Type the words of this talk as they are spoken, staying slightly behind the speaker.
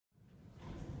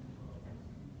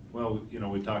Well, you know,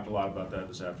 we talked a lot about that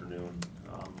this afternoon.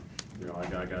 You know, I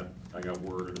got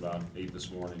word at about 8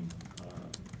 this morning.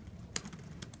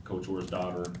 Coach Orr's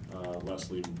daughter,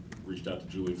 Leslie, reached out to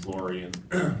Julie Flory,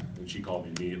 and she called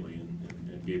me immediately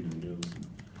and gave me the news. And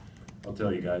I'll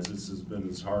tell you guys, this has been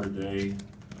as hard a day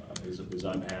as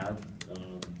I've had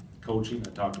coaching. I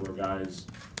talked to our guys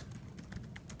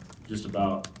just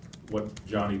about what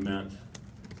Johnny meant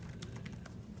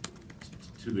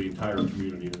to the entire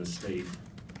community in the state,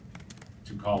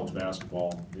 to college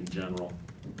basketball in general.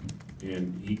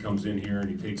 And he comes in here and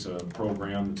he takes a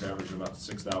program that's averaging about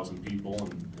 6,000 people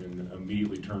and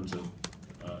immediately turns it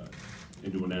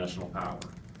into a national power.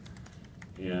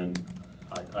 And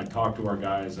I talked to our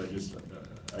guys.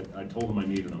 I told them I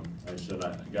needed them. I said,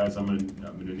 guys, I'm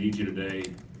gonna need you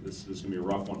today. This is gonna be a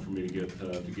rough one for me to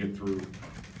get through.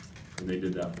 And they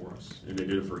did that for us, and they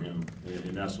did it for him,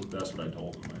 and that's what I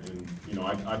told them. And you know,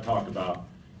 I talked about,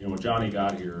 you know, when Johnny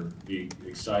got here, the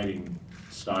exciting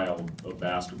style of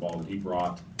basketball that he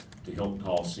brought to Hilton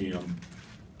Coliseum.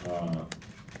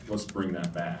 Let's bring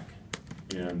that back.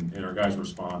 And our guys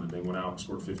responded. They went out and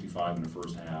scored 55 in the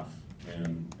first half,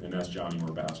 and that's Johnny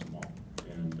Orr basketball.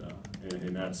 And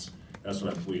that's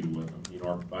what I pleaded with them. You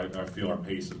know, I feel our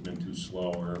pace has been too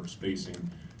slow, our spacing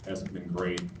hasn't been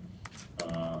great.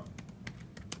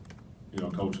 You know,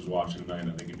 coach is watching tonight,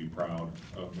 and I think he'd be proud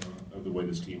of the way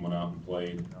this team went out and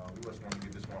played. We just want to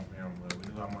get this one for him. We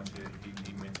knew how much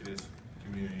he meant to this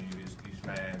community, these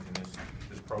fans, and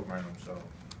this program. So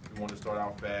we want to start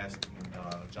out fast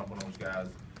and jump on those guys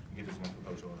and get this one for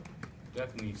Coach Orr.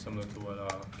 Definitely similar to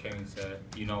what Kane said.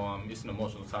 You know, it's an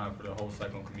emotional time for the whole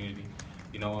Cyclone community.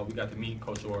 You know, we got to meet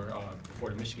Coach Orr before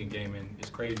the Michigan game, and it's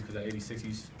crazy because at 86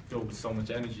 he's filled with so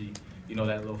much energy. You know,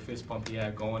 that little fist pump he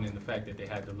had going, and the fact that they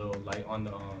had the little light on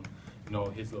the, you know,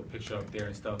 his little picture up there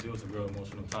and stuff. It was a real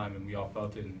emotional time, and we all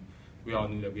felt it, and we all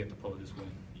knew that we had to pull this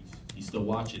win. He's still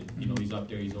watching. You know, he's up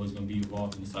there. He's always going to be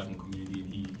involved in the Cyclone community,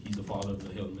 and he's the father of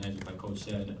the Hilton Magic, like Coach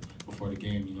said before the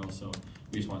game. You know, so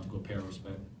we just wanted to go pay our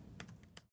respect.